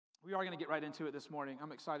We are going to get right into it this morning.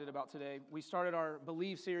 I'm excited about today. We started our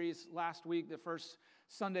Believe series last week, the first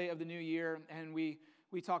Sunday of the new year, and we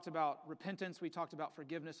talked about repentance. We talked about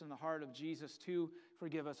forgiveness in the heart of Jesus to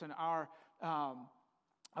forgive us and our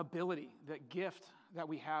ability, that gift that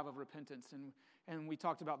we have of repentance. And we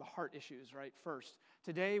talked about the heart issues, right, first.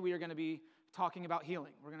 Today, we are going to be talking about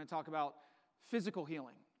healing. We're going to talk about physical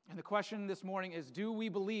healing. And the question this morning is, do we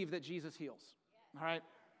believe that Jesus heals? All right?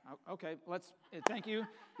 Okay, thank you.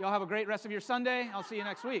 Y'all have a great rest of your Sunday. I'll see you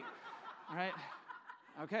next week. All right?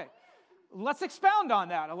 Okay. Let's expound on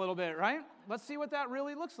that a little bit, right? Let's see what that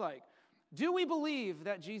really looks like. Do we believe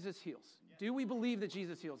that Jesus heals? Do we believe that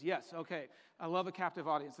Jesus heals? Yes, okay. I love a captive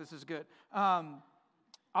audience. This is good. I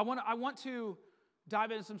want to dive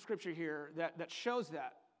into some scripture here that shows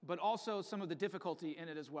that, but also some of the difficulty in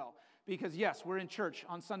it as well. Because yes, we're in church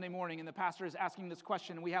on Sunday morning and the pastor is asking this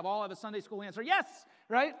question and we all have a Sunday school answer, yes,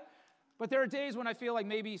 right? But there are days when I feel like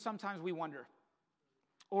maybe sometimes we wonder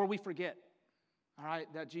or we forget, all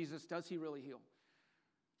right, that Jesus, does he really heal?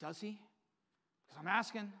 Does he? Because I'm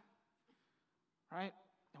asking, right?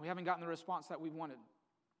 And we haven't gotten the response that we wanted.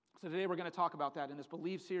 So today we're going to talk about that in this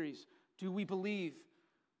Believe series. Do we believe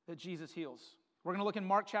that Jesus heals? We're going to look in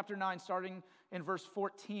Mark chapter 9, starting in verse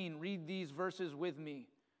 14. Read these verses with me.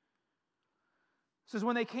 It says,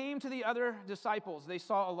 when they came to the other disciples, they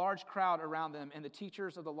saw a large crowd around them and the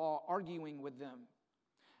teachers of the law arguing with them.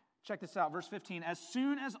 Check this out, verse 15. As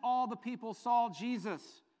soon as all the people saw Jesus,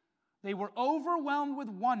 they were overwhelmed with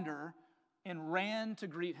wonder and ran to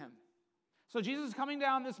greet him. So Jesus is coming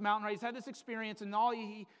down this mountain, right? He's had this experience, and all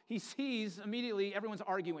he sees immediately, everyone's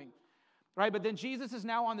arguing, right? But then Jesus is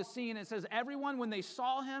now on the scene, and it says, everyone, when they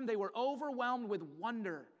saw him, they were overwhelmed with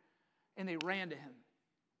wonder, and they ran to him.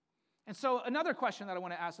 And so another question that I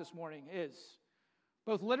want to ask this morning is,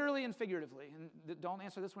 both literally and figuratively, and don't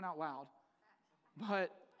answer this one out loud, but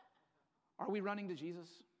are we running to Jesus?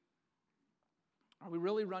 Are we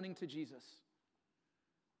really running to Jesus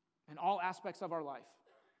in all aspects of our life?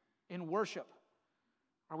 In worship,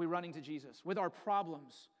 are we running to Jesus? With our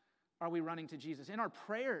problems, are we running to Jesus? In our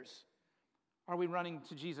prayers, are we running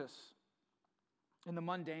to Jesus? In the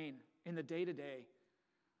mundane, in the day-to-day,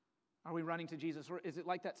 are we running to Jesus? Or is it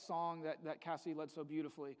like that song that Cassie led so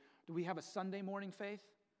beautifully? Do we have a Sunday morning faith?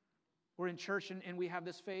 We're in church and we have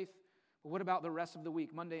this faith. But what about the rest of the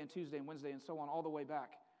week, Monday and Tuesday and Wednesday and so on, all the way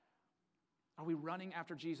back? Are we running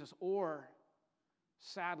after Jesus? Or,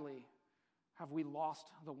 sadly, have we lost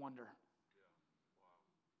the wonder?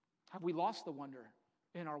 Have we lost the wonder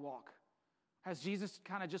in our walk? Has Jesus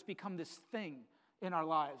kind of just become this thing in our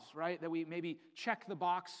lives, right? That we maybe check the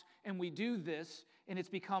box and we do this and it's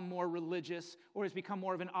become more religious or it's become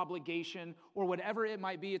more of an obligation or whatever it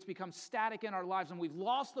might be. It's become static in our lives and we've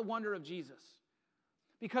lost the wonder of Jesus.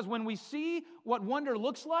 Because when we see what wonder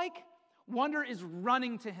looks like, wonder is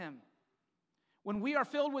running to him. When we are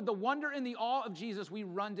filled with the wonder and the awe of Jesus, we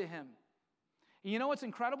run to him. And you know what's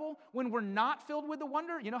incredible? When we're not filled with the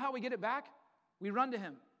wonder, you know how we get it back? We run to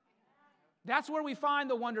him. That's where we find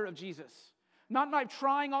the wonder of Jesus. Not by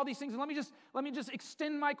trying all these things. And let me just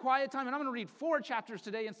extend my quiet time. And I'm going to read 4 chapters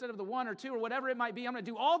today instead of the 1 or 2 or whatever it might be. I'm going to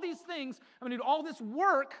do all these things. I'm going to do all this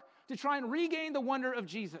work to try and regain the wonder of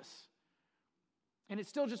Jesus. And it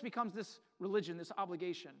still just becomes this religion, this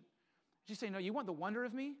obligation. You say, no, you want the wonder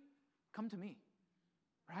of me? Come to me,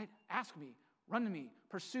 right? Ask me, run to me,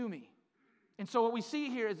 pursue me. And so what we see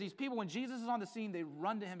here is these people, when Jesus is on the scene, they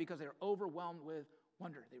run to him because they're overwhelmed with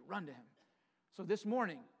wonder. They run to him. So this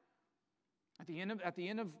morning, at the end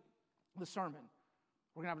of the sermon,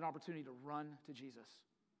 we're going to have an opportunity to run to Jesus,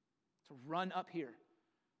 to run up here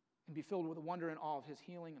and be filled with the wonder and awe of his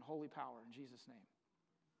healing and holy power in Jesus' name.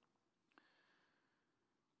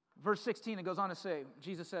 Verse 16, it goes on to say,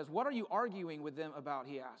 Jesus says, what are you arguing with them about,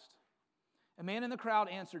 he asked. A man in the crowd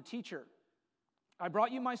answered, Teacher, I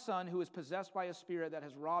brought you my son who is possessed by a spirit that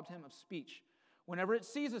has robbed him of speech. Whenever it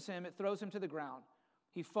seizes him, it throws him to the ground.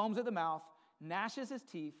 He foams at the mouth, gnashes his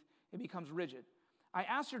teeth, and becomes rigid. I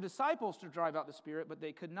asked your disciples to drive out the spirit, but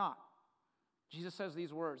they could not. Jesus says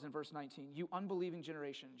these words in verse 19, You unbelieving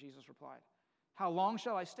generation, Jesus replied. How long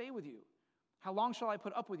shall I stay with you? How long shall I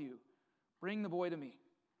put up with you? Bring the boy to me.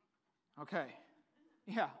 Okay.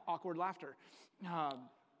 Yeah, awkward laughter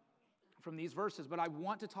from these verses. But I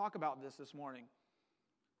want to talk about this morning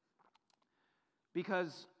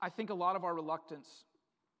because I think a lot of our reluctance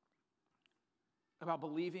about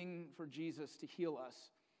believing for Jesus to heal us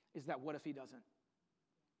is that what if he doesn't?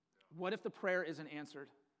 What if the prayer isn't answered?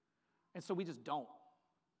 And so we just don't,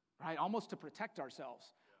 right? Almost to protect ourselves,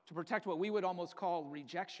 to protect what we would almost call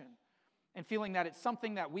rejection and feeling that it's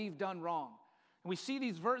something that we've done wrong. And we see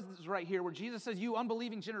these verses right here where Jesus says, you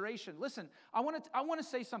unbelieving generation. Listen, I want to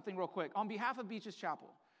say something real quick on behalf of Beaches Chapel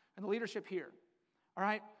and the leadership here. All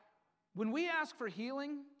right? When we ask for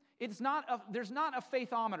healing, there's not a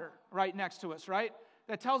faithometer right next to us, right?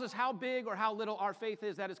 That tells us how big or how little our faith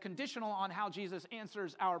is, that is conditional on how Jesus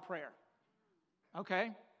answers our prayer.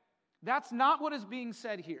 Okay? That's not what is being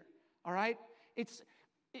said here. All right?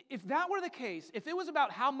 If that were the case, if it was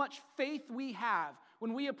about how much faith we have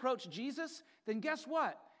when we approach Jesus, then guess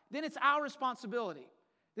what? Then it's our responsibility.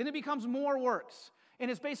 Then it becomes more works. And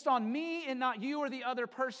it's based on me and not you or the other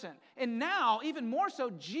person. And now, even more so,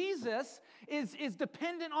 Jesus is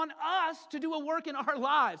dependent on us to do a work in our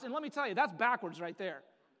lives. And let me tell you, that's backwards right there.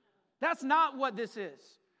 That's not what this is.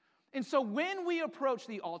 And so when we approach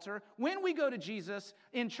the altar, when we go to Jesus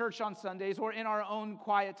in church on Sundays or in our own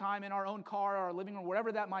quiet time, in our own car or our living room,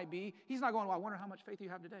 wherever that might be, he's not going, well, I wonder how much faith you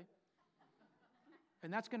have today.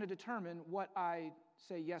 And that's going to determine what I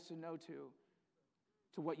say yes and no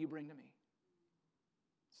to what you bring to me.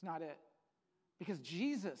 It's not it. Because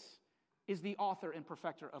Jesus is the author and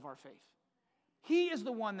perfecter of our faith. He is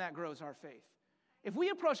the one that grows our faith. If we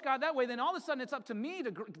approach God that way, then all of a sudden it's up to me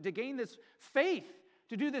to gain this faith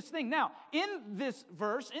to do this thing. Now, in these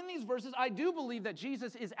verses, I do believe that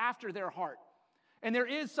Jesus is after their heart. And there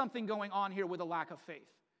is something going on here with a lack of faith.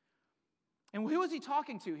 And who is he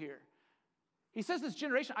talking to here? He says this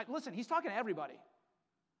generation, listen, he's talking to everybody.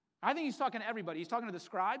 I think he's talking to everybody. He's talking to the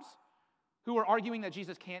scribes who are arguing that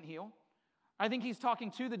Jesus can't heal. I think he's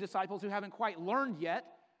talking to the disciples who haven't quite learned yet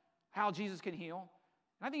how Jesus can heal.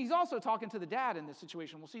 And I think he's also talking to the dad in this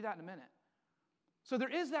situation. We'll see that in a minute. So there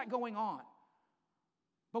is that going on.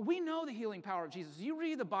 But we know the healing power of Jesus. You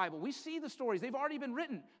read the Bible. We see the stories. They've already been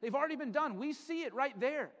written. They've already been done. We see it right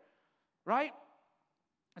there, right?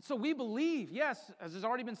 And so we believe, yes, as has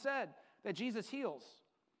already been said, that Jesus heals.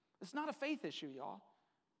 It's not a faith issue, y'all.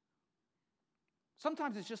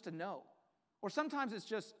 Sometimes it's just a no. Or sometimes it's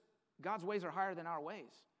just God's ways are higher than our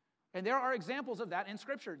ways. And there are examples of that in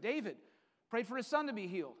Scripture. David prayed for his son to be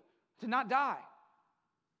healed, to not die.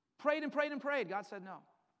 Prayed and prayed and prayed. God said no.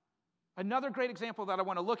 Another great example that I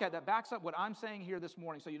want to look at that backs up what I'm saying here this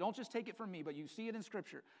morning, so you don't just take it from me, but you see it in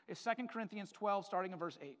Scripture, is 2 Corinthians 12, starting in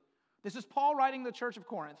verse 8. This is Paul writing to the church of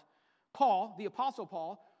Corinth. Paul, the Apostle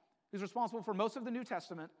Paul, who's responsible for most of the New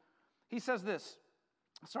Testament, he says this,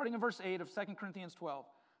 starting in verse 8 of 2 Corinthians 12.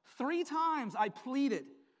 3 times I pleaded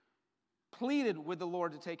with the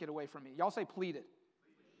Lord to take it away from me. Y'all say pleaded.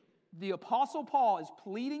 The Apostle Paul is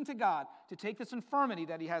pleading to God to take this infirmity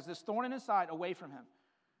that he has, this thorn in his side, away from him.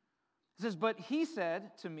 It says, but he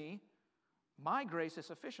said to me, my grace is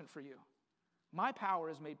sufficient for you. My power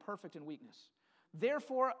is made perfect in weakness.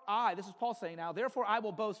 Therefore this is Paul saying now, therefore I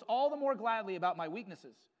will boast all the more gladly about my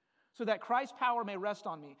weaknesses, so that Christ's power may rest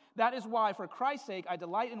on me. That is why, for Christ's sake, I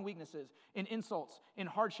delight in weaknesses, in insults, in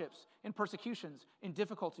hardships, in persecutions, in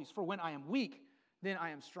difficulties. For when I am weak, then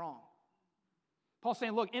I am strong. Paul's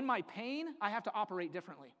saying, look, in my pain, I have to operate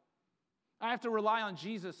differently. I have to rely on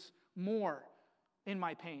Jesus more in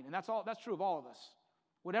my pain. And that's true of all of us.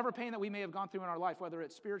 Whatever pain that we may have gone through in our life, whether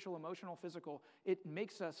it's spiritual, emotional, physical, it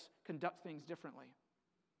makes us conduct things differently.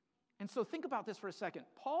 And so think about this for a second.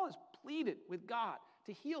 Paul has pleaded with God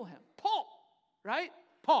to heal him. Paul, right?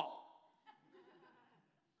 Paul.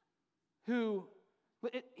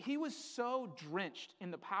 He was so drenched in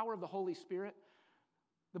the power of the Holy Spirit.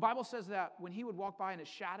 The Bible says that when he would walk by and his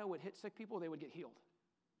shadow would hit sick people, they would get healed.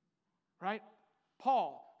 Right?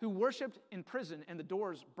 Paul, who worshiped in prison and the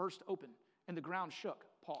doors burst open and the ground shook.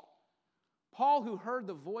 Paul, who heard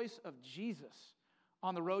the voice of Jesus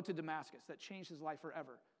on the road to Damascus that changed his life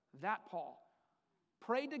forever. That Paul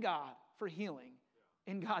prayed to God for healing,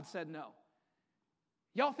 and God said no.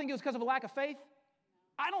 Y'all think it was because of a lack of faith?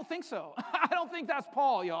 I don't think so. I don't think that's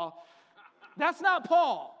Paul, y'all. That's not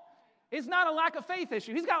Paul. It's not a lack of faith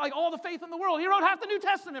issue. He's got like all the faith in the world. He wrote half the New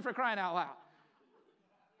Testament, for crying out loud.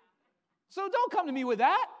 So don't come to me with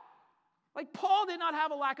that. Like Paul did not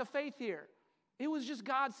have a lack of faith here. It was just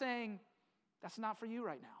God saying, that's not for you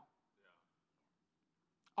right now.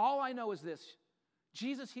 All I know is this.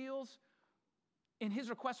 Jesus heals, and his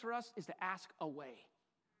request for us is to ask away.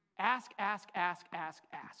 Ask.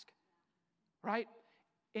 Right?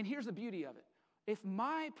 And here's the beauty of it. If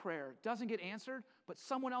my prayer doesn't get answered, but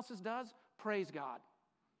someone else's does, praise God.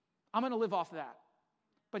 I'm going to live off that.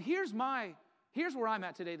 But here's where I'm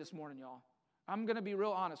at today this morning, y'all. I'm going to be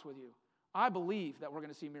real honest with you. I believe that we're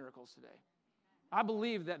going to see miracles today. I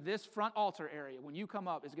believe that this front altar area, when you come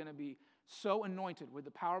up, is going to be so anointed with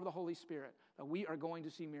the power of the Holy Spirit that we are going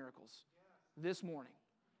to see miracles this morning,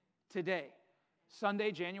 today,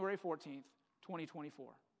 Sunday, January 14th, 2024.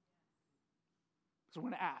 So we're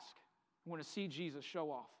going to ask. We're going to see Jesus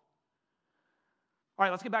show off. All right,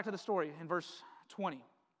 let's get back to the story in verse 20. It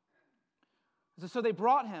says, so they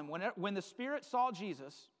brought him. When the spirit saw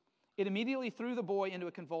Jesus, it immediately threw the boy into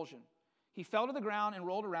a convulsion. He fell to the ground and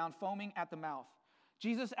rolled around, foaming at the mouth.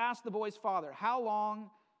 Jesus asked the boy's father, how long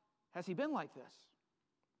has he been like this?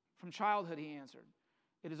 From childhood, he answered.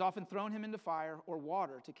 It has often thrown him into fire or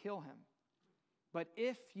water to kill him. But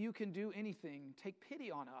if you can do anything, take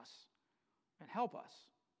pity on us and help us.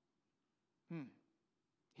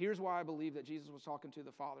 Here's why I believe that Jesus was talking to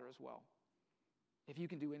the Father as well. If you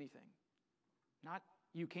can do anything. Not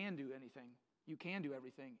you can do anything. You can do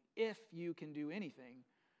everything. If you can do anything,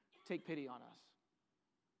 take pity on us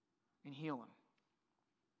and heal him.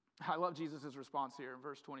 I love Jesus' response here in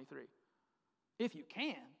verse 23. If you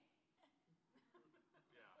can.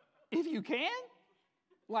 If you can?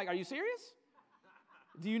 Like, are you serious?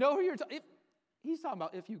 Do you know who you're talking? He's talking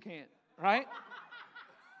about if you can, right?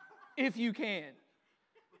 If you can.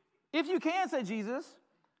 If you can, said Jesus,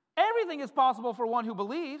 everything is possible for one who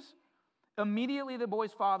believes. Immediately the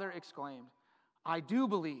boy's father exclaimed, I do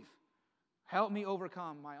believe. Help me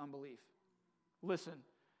overcome my unbelief. Listen,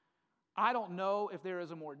 I don't know if there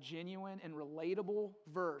is a more genuine and relatable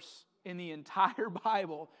verse in the entire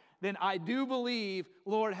Bible than I do believe,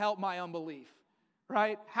 Lord, help my unbelief.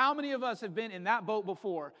 Right? How many of us have been in that boat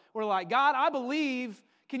before? We're like, God, I believe.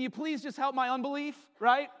 Can you please just help my unbelief?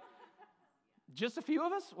 Right? Just a few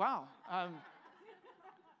of us? Wow.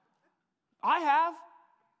 I have.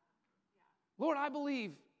 Lord, I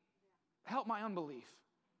believe. Help my unbelief.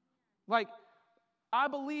 Like, I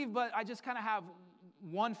believe, but I just kind of have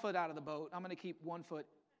one foot out of the boat. I'm going to keep one foot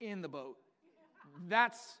in the boat.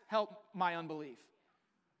 That's help my unbelief.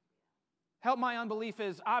 Help my unbelief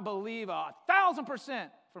is I believe 1,000%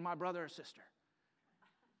 for my brother or sister.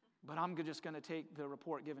 But I'm just going to take the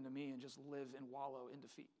report given to me and just live and wallow in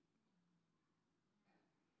defeat.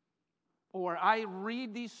 Or I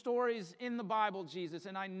read these stories in the Bible, Jesus,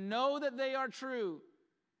 and I know that they are true,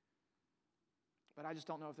 but I just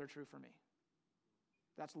don't know if they're true for me.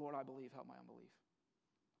 That's, Lord, I believe, help my unbelief.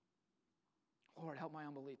 Lord, help my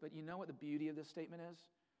unbelief. But you know what the beauty of this statement is?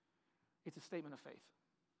 It's a statement of faith.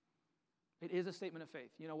 It is a statement of faith.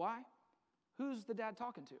 You know why? Who's the dad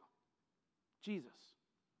talking to? Jesus,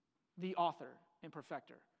 the author and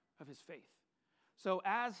perfecter of his faith. So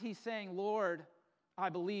as he's saying, Lord, I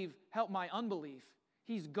believe, help my unbelief,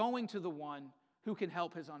 he's going to the one who can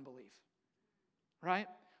help his unbelief. Right?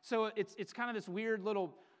 So it's kind of this weird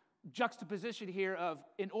little juxtaposition here of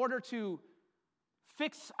in order to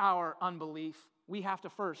fix our unbelief, we have to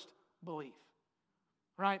first believe.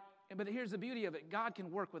 Right? But here's the beauty of it. God can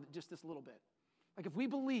work with just this little bit. Like if we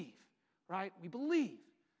believe, right? We believe.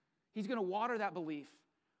 He's going to water that belief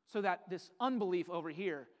so that this unbelief over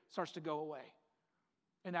here starts to go away.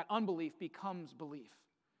 And that unbelief becomes belief.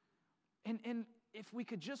 And if we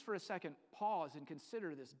could just for a second pause and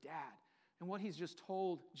consider this dad and what he's just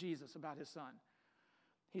told Jesus about his son.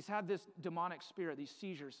 He's had this demonic spirit, these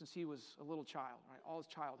seizures, since he was a little child, right? All his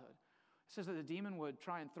childhood. It says that the demon would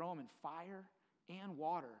try and throw him in fire and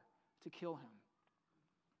water to kill him.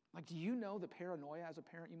 Like, do you know the paranoia as a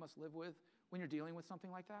parent you must live with when you're dealing with something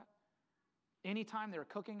like that? Anytime they're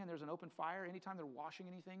cooking and there's an open fire, anytime they're washing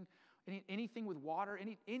anything with water,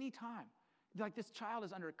 anytime. Like this child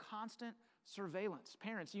is under constant surveillance.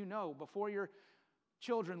 Parents, you know, before your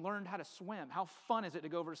children learned how to swim, how fun is it to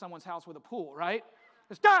go over to someone's house with a pool, right?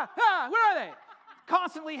 Just, where are they?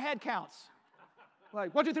 Constantly head counts.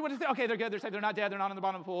 Like, 1, 2, 3, 1, 2, 3. Okay, they're good, they're safe, they're not dead, they're not on the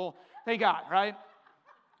bottom of the pool. Thank God, right?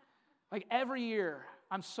 Like every year,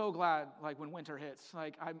 I'm so glad, like when winter hits,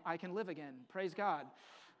 like I can live again. Praise God,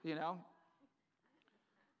 you know.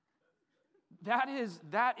 That is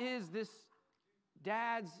this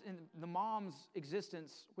dad's and the mom's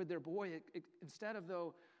existence with their boy. Instead of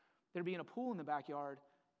though there being a pool in the backyard,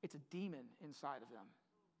 it's a demon inside of them.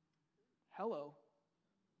 Hello.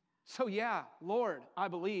 So yeah, Lord, I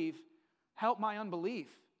believe. Help my unbelief.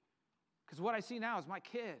 Because what I see now is my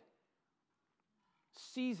kid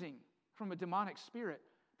seizing from a demonic spirit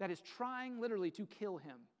that is trying literally to kill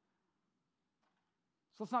him.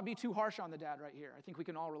 So let's not be too harsh on the dad right here. I think we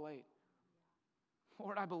can all relate.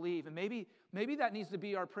 Lord, I believe. And maybe that needs to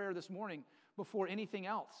be our prayer this morning before anything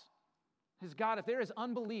else. Is God, if there is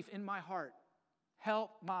unbelief in my heart,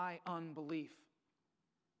 help my unbelief.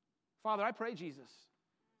 Father, I pray, Jesus,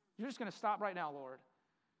 you're just going to stop right now, Lord.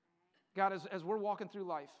 God, as we're walking through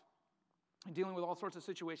life and dealing with all sorts of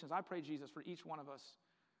situations, I pray, Jesus, for each one of us,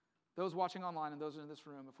 those watching online and those in this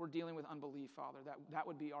room, if we're dealing with unbelief, Father, that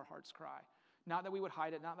would be our heart's cry. Not that we would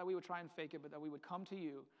hide it, not that we would try and fake it, but that we would come to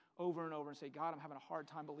you over and over and say, God, I'm having a hard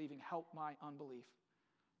time believing. Help my unbelief.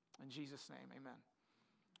 In Jesus' name, amen.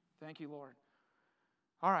 Thank you, Lord.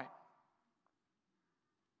 All right.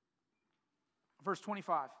 Verse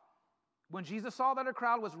 25. When Jesus saw that a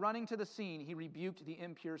crowd was running to the scene, he rebuked the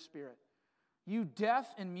impure spirit. You deaf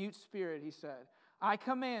and mute spirit, he said, I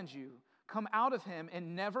command you, come out of him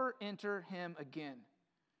and never enter him again.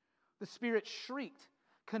 The spirit shrieked,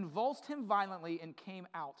 convulsed him violently, and came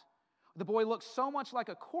out. The boy looked so much like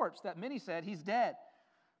a corpse that many said, he's dead.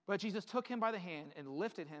 But Jesus took him by the hand and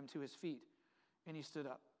lifted him to his feet, and he stood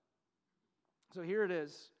up. So here it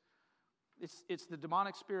is. It's the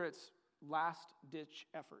demonic spirit's last-ditch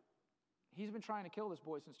effort. He's been trying to kill this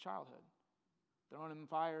boy since childhood, throwing him in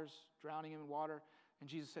fires, drowning him in water. And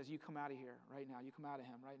Jesus says, you come out of here right now. You come out of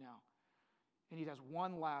him right now. And he does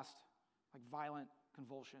one last violent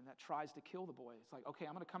convulsion that tries to kill the boy. It's like, okay,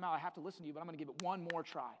 I'm going to come out. I have to listen to you, but I'm going to give it one more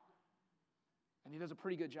try. And he does a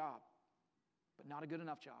pretty good job, but not a good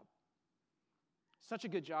enough job. Such a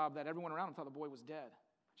good job that everyone around him thought the boy was dead.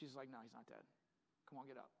 Jesus is like, no, he's not dead. Come on,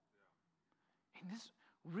 get up. Yeah.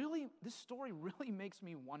 And this story really makes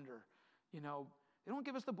me wonder. They don't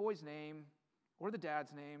give us the boy's name or the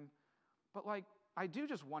dad's name, but I do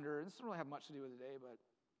just wonder, and this doesn't really have much to do with today, but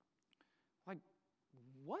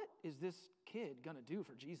what is this kid going to do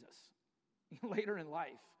for Jesus later in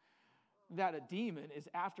life that a demon is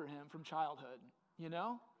after him from childhood,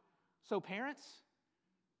 So parents,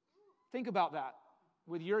 think about that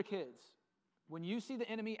with your kids. When you see the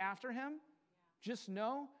enemy after him, just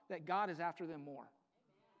know that God is after them more.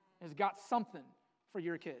 Has got something for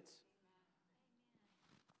your kids.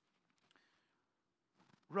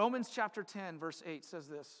 Romans chapter 10, verse 8 says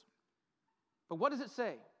this. But what does it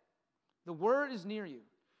say? The word is near you.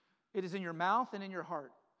 It is in your mouth and in your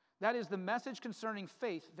heart. That is the message concerning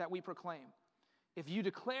faith that we proclaim. If you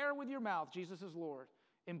declare with your mouth Jesus is Lord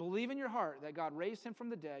and believe in your heart that God raised him from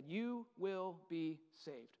the dead, you will be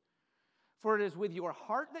saved. For it is with your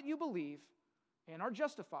heart that you believe and are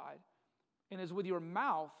justified, and it is with your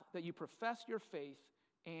mouth that you profess your faith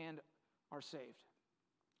and are saved.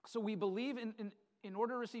 So we believe in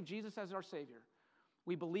order to receive Jesus as our Savior,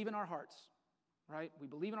 we believe in our hearts, right? We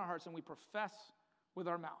believe in our hearts and we profess with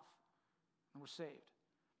our mouth, and we're saved.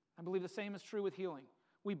 I believe the same is true with healing.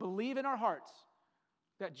 We believe in our hearts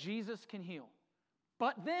that Jesus can heal,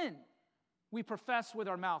 but then we profess with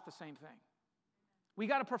our mouth the same thing. We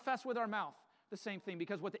got to profess with our mouth the same thing,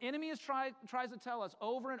 because what the enemy tries to tell us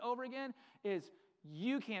over and over again is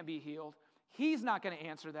you can't be healed. He's not going to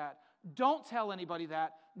answer that. Don't tell anybody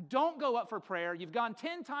that. Don't go up for prayer. You've gone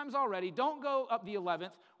 10 times already. Don't go up the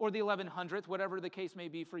 11th or the 1100th, whatever the case may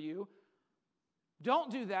be for you. Don't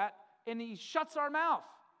do that. And he shuts our mouth.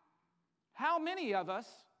 How many of us,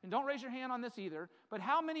 and don't raise your hand on this either, but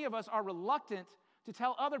how many of us are reluctant to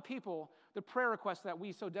tell other people the prayer requests that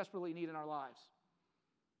we so desperately need in our lives?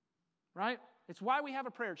 Right? It's why we have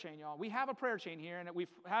a prayer chain, y'all. We have a prayer chain here, and we've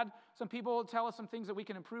had some people tell us some things that we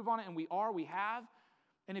can improve on it, and we have.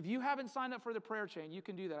 And if you haven't signed up for the prayer chain, you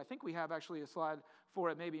can do that. I think we have actually a slide for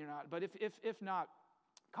it, maybe or not. But if not,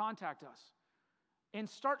 contact us and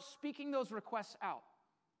start speaking those requests out,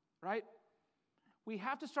 right? We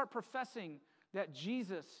have to start professing that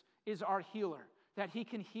Jesus is our healer, that he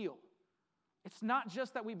can heal. It's not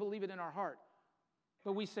just that we believe it in our heart,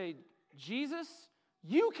 but we say, Jesus,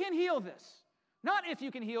 you can heal this. Not if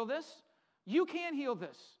you can heal this. You can heal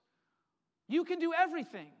this. You can do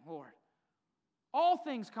everything, Lord. All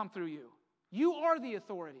things come through you. You are the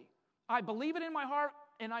authority. I believe it in my heart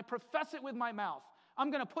and I profess it with my mouth. I'm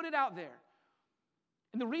going to put it out there.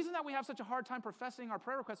 And the reason that we have such a hard time professing our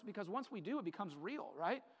prayer requests is because once we do, it becomes real,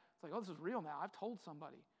 right? It's like, oh, this is real now. I've told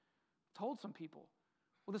somebody. Told some people.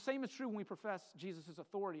 Well, the same is true when we profess Jesus'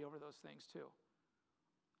 authority over those things too.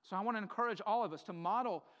 So I want to encourage all of us to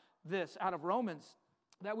model this out of Romans,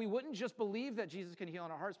 that we wouldn't just believe that Jesus can heal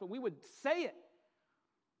in our hearts, but we would say it.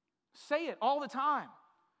 Say it all the time.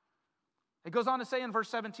 It goes on to say in verse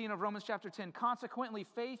 17 of Romans chapter 10, consequently,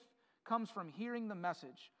 faith comes from hearing the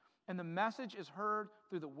message, and the message is heard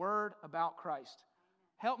through the word about Christ.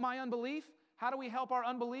 Help my unbelief. How do we help our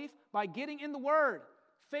unbelief? By getting in the word.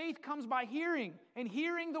 Faith comes by hearing, and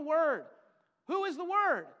hearing the word. Who is the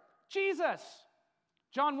word? Jesus.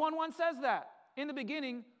 John 1:1 says that. In the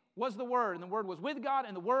beginning was the Word, and the Word was with God,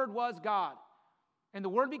 and the Word was God. And the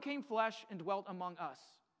Word became flesh and dwelt among us.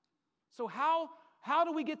 So how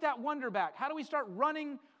do we get that wonder back? How do we start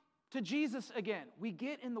running to Jesus again? We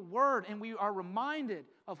get in the Word, and we are reminded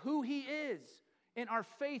of who He is, and our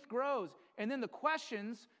faith grows. And then the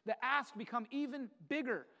questions that ask become even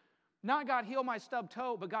bigger. Not God, heal my stubbed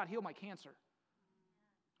toe, but God, heal my cancer.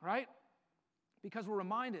 Right? because we're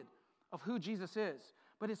reminded of who Jesus is.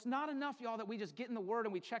 But it's not enough, y'all, that we just get in the Word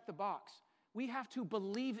and we check the box. We have to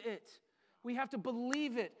believe it. We have to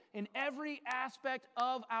believe it in every aspect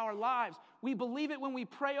of our lives. We believe it when we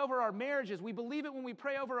pray over our marriages. We believe it when we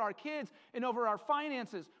pray over our kids and over our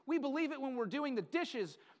finances. We believe it when we're doing the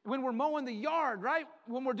dishes, when we're mowing the yard, right?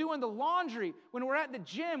 When we're doing the laundry, when we're at the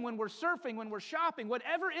gym, when we're surfing, when we're shopping,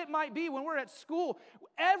 whatever it might be, when we're at school.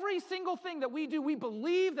 Every single thing that we do, we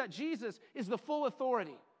believe that Jesus is the full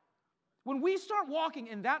authority. When we start walking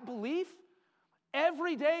in that belief,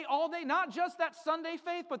 every day, all day, not just that Sunday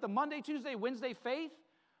faith, but the Monday, Tuesday, Wednesday faith,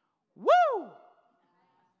 woo!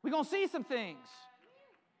 We're going to see some things.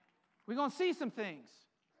 We're going to see some things.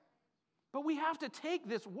 But we have to take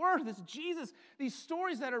this word, this Jesus, these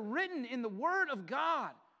stories that are written in the Word of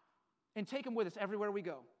God, and take them with us everywhere we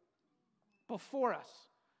go. Before us,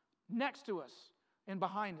 next to us, and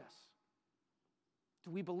behind us.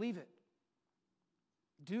 Do we believe it?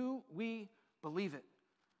 Do we believe it?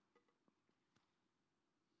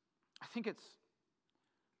 I think it's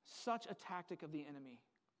such a tactic of the enemy.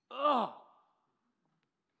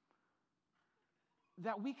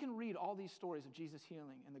 That we can read all these stories of Jesus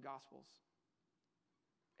healing in the Gospels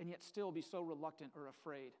and yet still be so reluctant or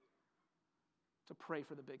afraid to pray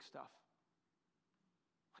for the big stuff.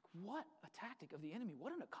 Like, what a tactic of the enemy.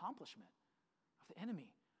 What an accomplishment of the enemy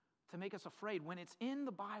to make us afraid when it's in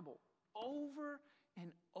the Bible over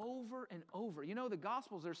and over and over. You know, the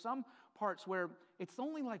Gospels, there's some parts where it's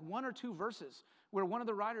only like 1 or 2 verses where one of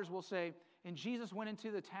the writers will say, and Jesus went into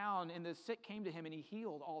the town and the sick came to him and he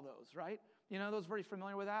healed all those, right? You know, those very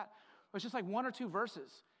familiar with that? It's just like 1 or 2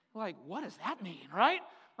 verses. Like, what does that mean, right?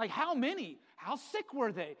 Like, how many? How sick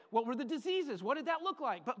were they? What were the diseases? What did that look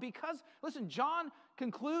like? But because, listen, John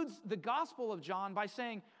concludes the Gospel of John by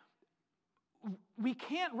saying, we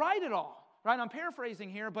can't write it all. Right, I'm paraphrasing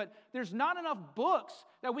here, but there's not enough books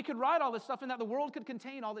that we could write all this stuff and that the world could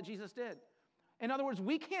contain all that Jesus did. In other words,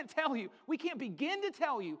 we can't begin to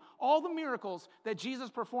tell you all the miracles that Jesus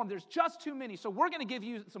performed. There's just too many. So we're going to give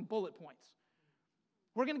you some bullet points.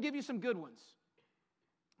 We're going to give you some good ones.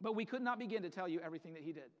 But we could not begin to tell you everything that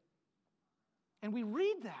he did. And we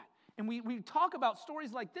read that. And we talk about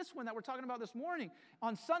stories like this one that we're talking about this morning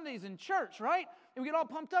on Sundays in church, right? And we get all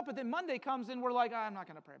pumped up, but then Monday comes and we're like, I'm not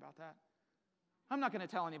going to pray about that. I'm not going to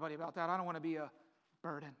tell anybody about that. I don't want to be a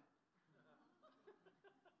burden.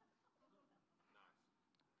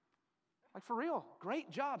 Like, for real,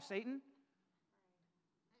 great job, Satan.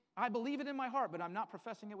 I believe it in my heart, but I'm not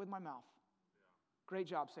professing it with my mouth. Great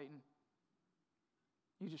job, Satan.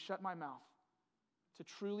 You just shut my mouth to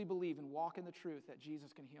truly believe and walk in the truth that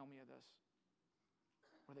Jesus can heal me of this,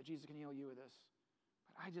 or that Jesus can heal you of this.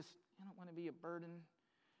 But I don't want to be a burden.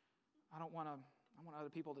 I want other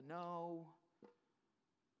people to know.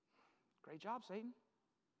 Great job, Satan.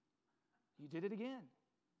 You did it again.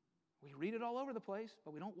 We read it all over the place,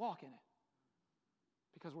 but we don't walk in it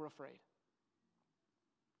because we're afraid.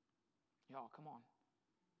 Y'all, come on.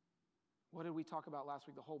 What did we talk about last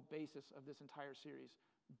week? The whole basis of this entire series.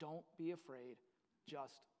 Don't be afraid,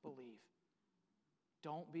 just believe.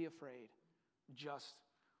 Don't be afraid, just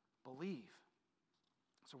believe.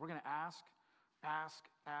 So we're going to ask,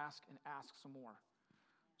 and ask some more,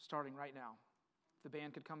 starting right now. The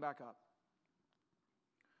band could come back up.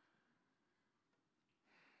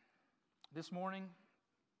 This morning,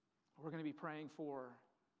 we're going to be praying for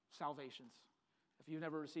salvations. If you've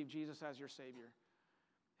never received Jesus as your Savior,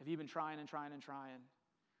 if you've been trying to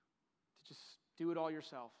just do it all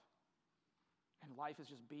yourself, and life is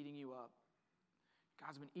just beating you up,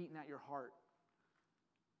 God's been eating at your heart,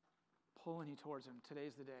 pulling you towards Him,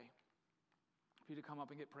 today's the day for you to come up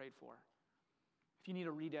and get prayed for. If you need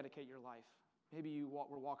to rededicate your life, maybe you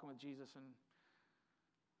were walking with Jesus and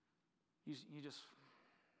you just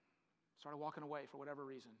started walking away for whatever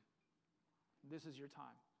reason. This is your time.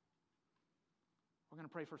 We're going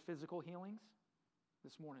to pray for physical healings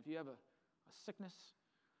this morning. If you have a sickness,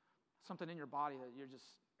 something in your body that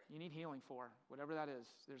you need healing for, whatever that is,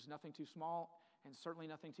 there's nothing too small and certainly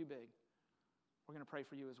nothing too big. We're going to pray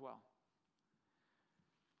for you as well.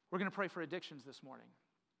 We're going to pray for addictions this morning.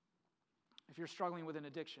 If you're struggling with an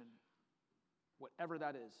addiction, whatever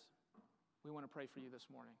that is, we want to pray for you this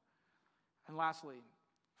morning. And lastly,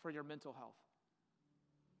 for your mental health.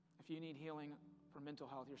 If you need healing for mental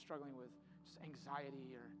health, you're struggling with just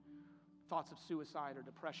anxiety or thoughts of suicide or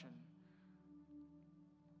depression,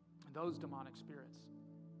 and those demonic spirits,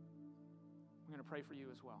 we're going to pray for you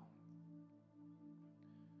as well.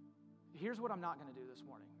 Here's what I'm not going to do this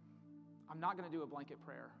morning. I'm not going to do a blanket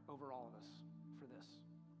prayer over all of us for this.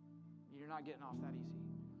 You're not getting off that easy.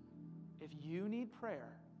 If you need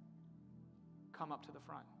prayer, come up to the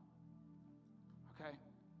front. Okay?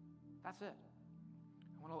 That's it.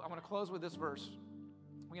 I want to close with this verse.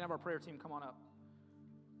 We can have our prayer team come on up.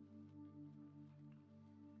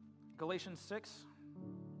 Galatians 6,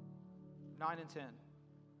 9 and 10.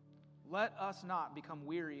 Let us not become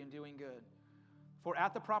weary in doing good, for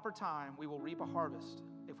at the proper time we will reap a harvest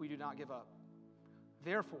if we do not give up.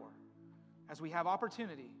 Therefore, as we have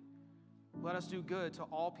opportunity, let us do good to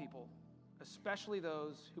all people, especially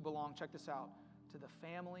those who belong, check this out, to the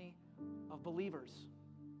family of believers.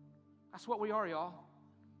 That's what we are, y'all.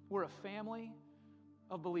 We're a family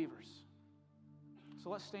of believers. So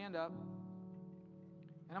let's stand up.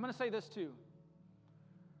 And I'm going to say this too.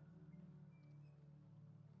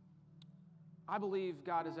 I believe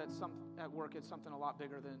God is at work at something a lot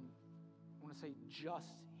bigger than, I want to say,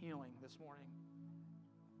 just healing this morning.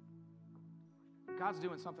 God's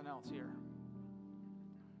doing something else here.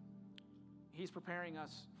 He's preparing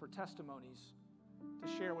us for testimonies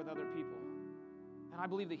to share with other people. And I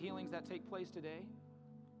believe the healings that take place today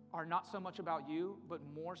are not so much about you, but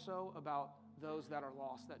more so about those that are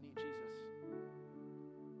lost that need Jesus.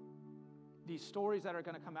 These stories that are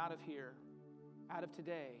going to come out of here, out of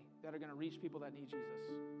today, that are going to reach people that need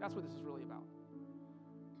Jesus. That's what this is really about.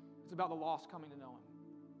 It's about the lost coming to know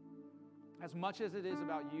Him. As much as it is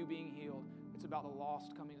about you being healed, it's about the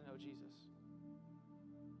lost coming to know Jesus.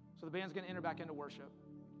 So the band's going to enter back into worship.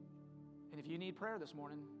 And if you need prayer this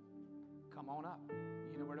morning, come on up.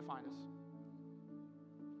 You know where to find us.